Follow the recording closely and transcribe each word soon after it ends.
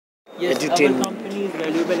Yes, edutainment. our company is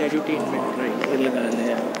Valuable Edutainment.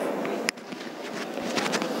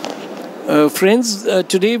 Friends,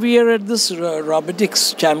 today we are at this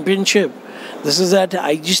robotics championship. This is at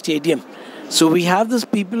IG Stadium. So we have these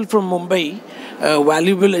people from Mumbai,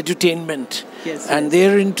 Valuable Edutainment, Yes, and yes.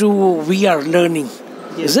 they're into VR learning.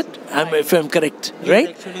 Yes, Is it? right. If I'm correct, Yes, right?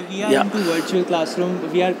 actually, we are Yeah. into virtual classroom.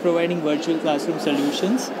 We are providing virtual classroom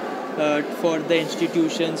solutions for the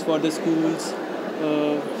institutions, for the schools,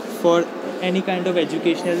 for any kind of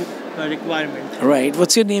educational requirement. Right.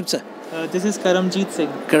 What's your name, sir? This is Karamjit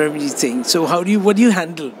Singh. Karamjit Singh. So what do you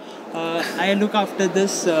handle? I look after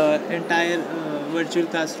this entire virtual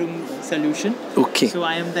classroom solution. Okay. So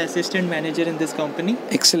I am the assistant manager in this company.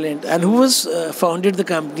 Excellent. And who was founded the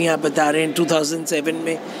company? आप बता रहे हैं 2007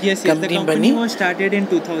 में Yes, the company बनी? was started in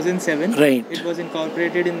 2007. Right. It was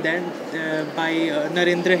incorporated in that by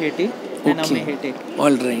Narendra Hete and Ame Hete.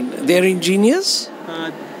 All right. They're engineers?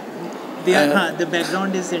 The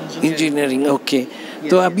background is engineering. Engineering. Okay. Yes,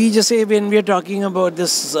 तो yes. अभी जैसे when we are talking about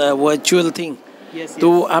this virtual thing, Yes, तो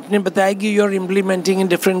yes. आपने बताया कि you're implementing in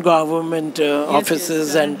different government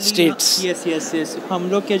offices and currently, states. Yes. हम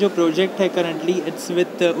लोग के जो प्रोजेक्ट है currently it's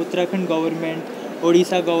with Uttarakhand government,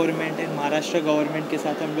 Odisha government and Maharashtra government के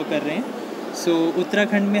साथ हम लोग कर रहे हैं. सो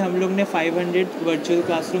उत्तराखंड में हम लोग ने 500 वर्चुअल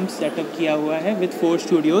क्लासरूम सेटअप किया हुआ है विद 4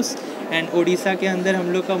 स्टूडियोज़ एंड ओडिशा के अंदर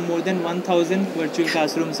हम लोग का मोर देन 1000 वर्चुअल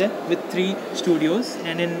क्लासरूम्स है with 3 Studios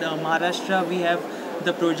and in Maharashtra we have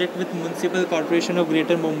the project with Municipal Corporation of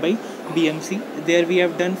Greater Mumbai, BMC. There we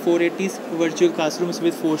have done 480 virtual classrooms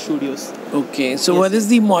with 4 studios. Okay. So Yes, what is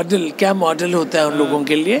the model? क्या model होता है उन लोगों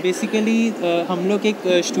के लिए? Basically हम लोग एक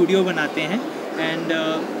स्टूडियो बनाते हैं एंड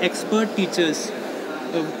एक्सपर्ट टीचर्स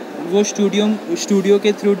वो स्टूडियो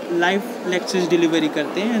के थ्रू लाइव लेक्चर्स डिलीवरी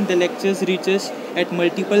करते हैं and the lectures reaches at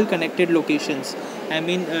multiple connected locations. I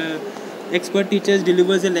mean expert teachers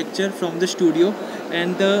delivers a lecture from the studio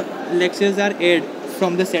and the lectures are aired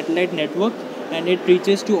from the satellite network and it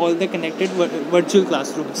reaches to all the connected virtual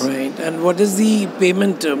classrooms. Right. And what is the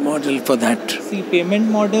payment model for that? See, payment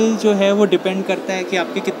model जो है वो depend करता है कि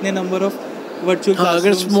आपके कितने number of virtual हाँ,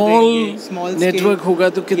 अगर classrooms small network होगा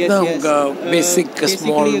तो कितना होगा basic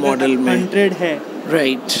small model में? 100 है.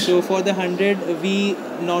 Right. So for the 100 we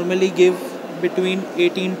normally give between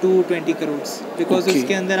 18 to 20 crores because Okay.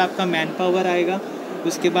 उसके अंदर आपका मैन पावर आएगा,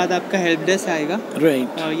 उसके बाद आपका हेल्प डेस्क आएगा.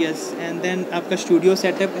 Right. यस एंड देन आपका studio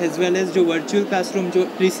setup as well as जो वर्चुअल क्लासरूम जो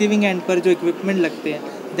रिसीविंग एंड पर जो इक्विपमेंट लगते हैं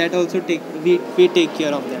that also we take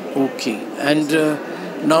care of that. Okay. And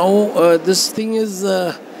now this thing is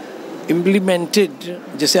implemented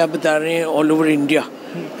जैसे आप बता रहे हैं all over India.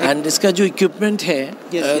 And इसका जो equipment है,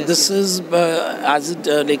 this is as it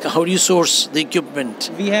like how do you source the equipment?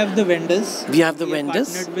 We have the vendors. We have the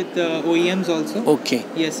vendors. Partnered with OEMs also. Okay.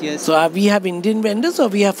 Yes. So we have Indian vendors or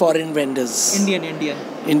we have foreign vendors?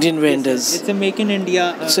 Indian vendors. Yes, it's a Make in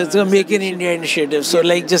India. So it's a Make in India initiative. So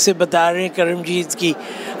like जैसे बता रहे हैं Karamjit की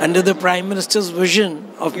under the Prime Minister's vision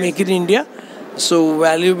of Make in India. So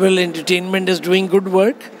Valuable Entertainment is doing good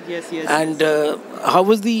work. Yes. And how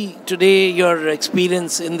was today your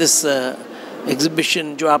experience in this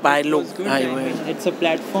exhibition जो आप आए लोग आए हुए हैं? It's a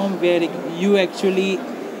platform where you actually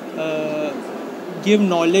give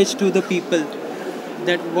knowledge to the people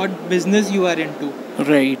that what business you are into.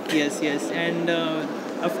 Right. Yes. And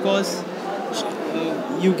of course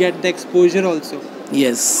you get the exposure also.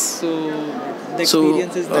 Yes. So the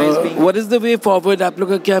experience is nice being. What is the way forward? आप लोग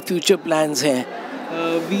का क्या future plans हैं?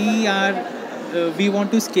 We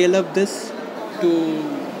want to scale up this to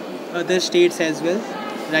other states as well.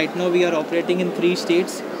 Right now we are operating in 3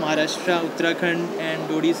 states: Maharashtra, Uttarakhand,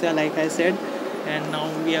 and Odisha, like I said. And now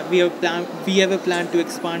we have a plan to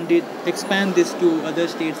expand this to other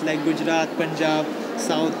states like Gujarat, Punjab,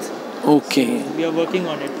 South. Okay. We are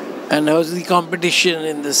working on it. And how's the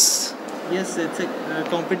competition in this? Yes, it's a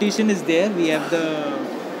competition is there. We have the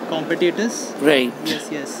competitors. Right.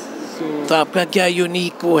 Yes. So आपका क्या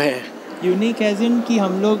unique वो है? Unique as in कि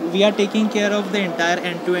हम लोग we are taking care of the entire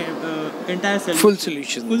end-to-end entire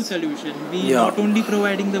solution. Full solution. We not only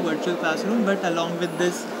providing the virtual classroom, but along with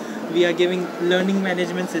this, we are giving learning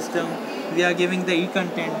management system. We are giving the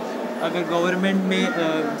e-content. अगर government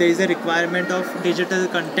में there is a requirement of digital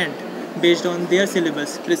content based on their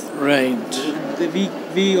syllabus. Right.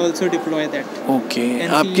 We also deploy that. Okay.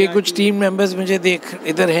 आपके कुछ team members मुझे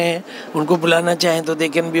इधर हैं, उनको बुलाना चाहें तो they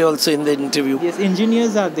can be also in the interview. Yes,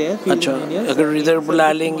 engineers are there. अच्छा, अगर इधर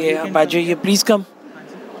बुला लेंगे आप आ जाइए, please come.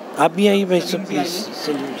 आप भी आइए भाई सब please.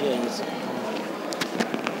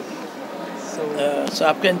 So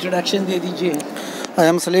आपका introduction दे दीजिए. I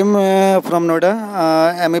am Salim from Noida,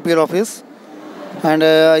 MEPL office, and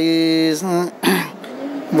I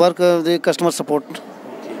work the customer support.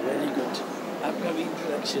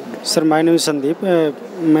 Sir my name Sandeep,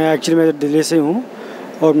 मैं एक्चुअली मैं दिल्ली से हूँ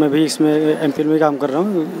और मैं भी इसमें एमपीएल में काम कर रहा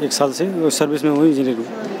हूँ 1 साल से, सर्विस में हूँ, इंजीनियर हूँ।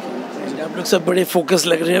 आप लोग सब बड़े फोकस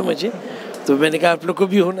लग रहे हैं मुझे, तो मैंने कहा आप लोग को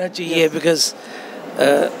भी होना चाहिए, बिकॉज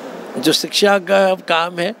जो शिक्षा का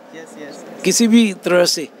काम है किसी भी तरह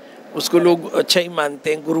से उसको लोग अच्छा ही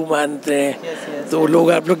मानते हैं, गुरु मानते हैं। तो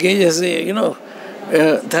लोग आप लोग के जैसे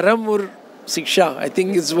धर्म और शिक्षा I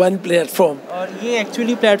think is one platform. और ये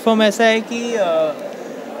एक्चुअली प्लेटफॉर्म ऐसा है कि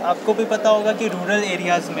आपको भी पता होगा कि रूरल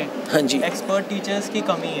एरियाज में हाँ जी एक्सपर्ट टीचर्स की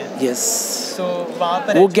कमी है। यस, तो वहाँ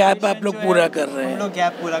पर वो गैप आप लोग पूरा कर रहे हैं। हम लोग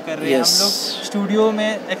गैप पूरा कर रहे हैं। हम लोग स्टूडियो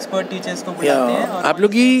में एक्सपर्ट टीचर्स को बुलाते हैं। और आप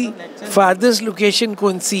लोग की फारदेस्ट लोकेशन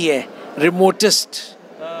कौन सी है, रिमोटेस्ट?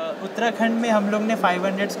 उत्तराखंड में हम लोग ने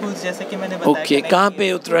 500 स्कूल्स, जैसे कि मैंने बताया। ओके, कहाँ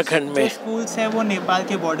पे उत्तराखंड में? स्कूल्स है वो नेपाल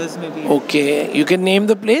के बॉर्डर्स में भी। Okay, you can name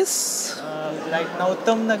the place? Right now,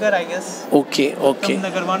 Uttam Nagar, I guess. Okay. Uttam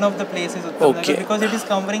Nagar, one of the places Uttam Nagar, because it is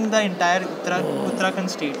covering the entire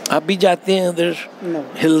Uttarakhand state. आप भी जाते हैं उधर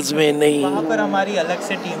hills में? नहीं, वहाँ पर हमारी अलग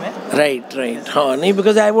से टीम है। Right. हाँ, नहीं,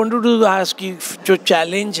 because I wanted to ask you जो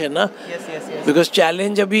challenge है ना, because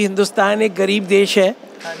challenge अभी हिंदुस्तान एक गरीब देश है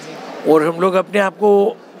और हम लोग अपने आप को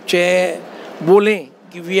चाहे बोलें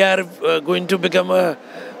कि we are going to become a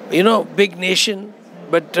big nation,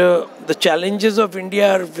 but the challenges of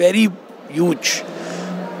India are very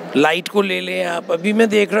huge. Light को ले लें आप, अभी मैं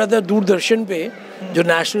देख रहा था दूरदर्शन पे जो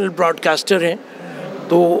नेशनल ब्रॉडकास्टर हैं,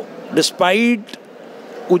 तो डिस्पाइट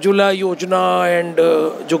उज्ज्वला योजना एंड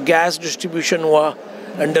जो गैस डिस्ट्रीब्यूशन हुआ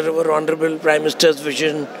अंडर अवर honourable prime ministers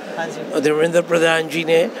vision Dharmendra Pradhan जी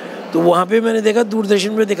ने, तो वहाँ पे मैंने देखा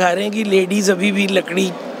दूरदर्शन पे दिखा रहे हैं कि लेडीज़ अभी भी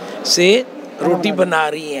लकड़ी से रोटी बना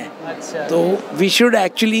रही हैं। तो we should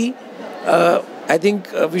actually I think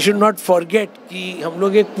we should not forget कि हम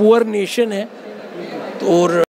लोग एक पुअर नेशन है, तो और